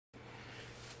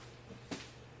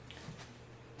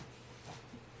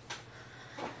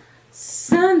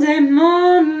Sunday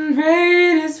morning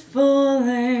rain is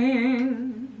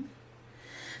falling.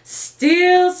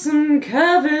 Steal some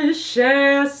covers,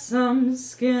 share some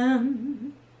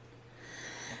skin.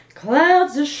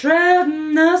 Clouds are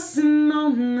shrouding us in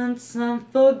moments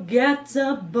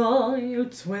unforgettable. You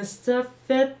twist to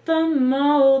fit the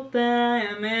mold that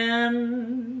I'm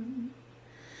in.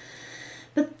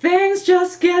 But things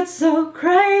just get so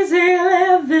crazy,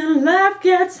 living life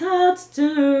gets hard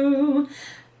to do.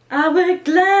 I would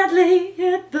gladly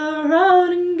hit the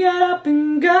road and get up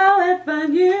and go if I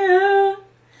knew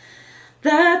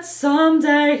that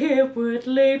someday it would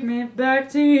lead me back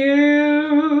to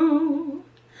you.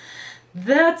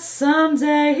 That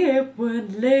someday it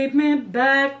would lead me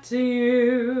back to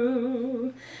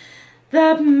you.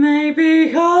 That may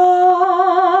be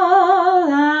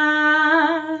all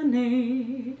I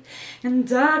need. In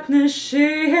darkness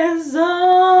she is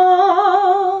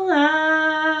all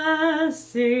I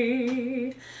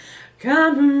see.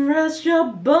 Come and rest your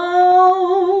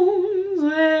bones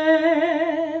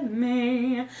with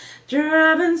me.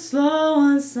 Driving slow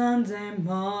on Sunday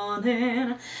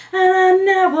morning, and I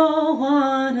never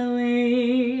wanna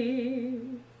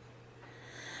leave.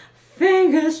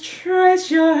 Fingers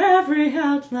trace your every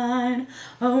outline,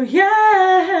 oh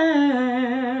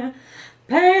yeah.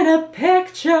 Paint a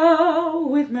picture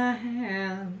with my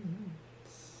hands.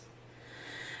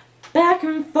 Back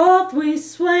and forth we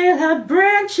sway like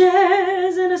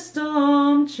branches in a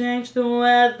storm. Change the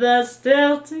weather,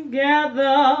 still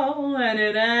together when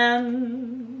it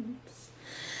ends.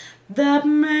 That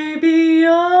may be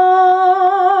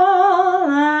all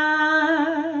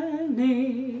I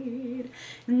need.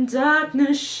 In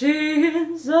darkness she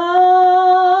is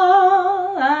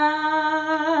all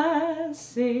I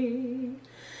see.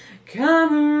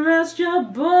 Come and rest your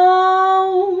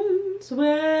bones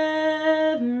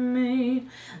with me.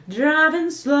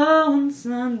 Driving slow on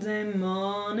Sunday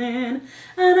morning,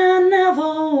 and I never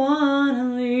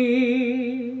wanna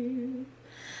leave.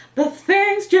 But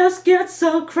things just get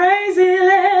so crazy,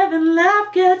 living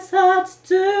life gets hard to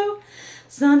do.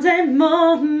 Sunday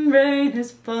morning rain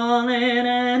is falling,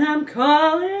 and I'm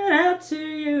calling out to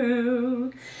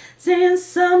you, saying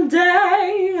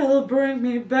someday it'll bring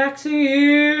me back to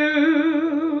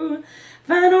you.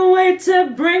 Find a way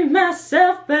to bring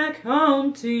myself back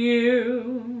home to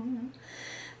you.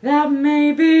 That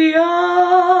may be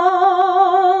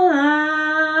all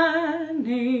I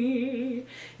need.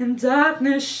 In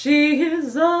darkness she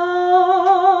is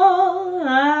all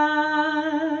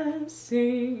I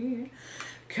see.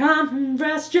 Come and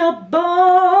rest your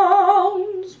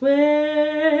bones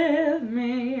with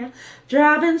me.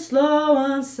 Driving slow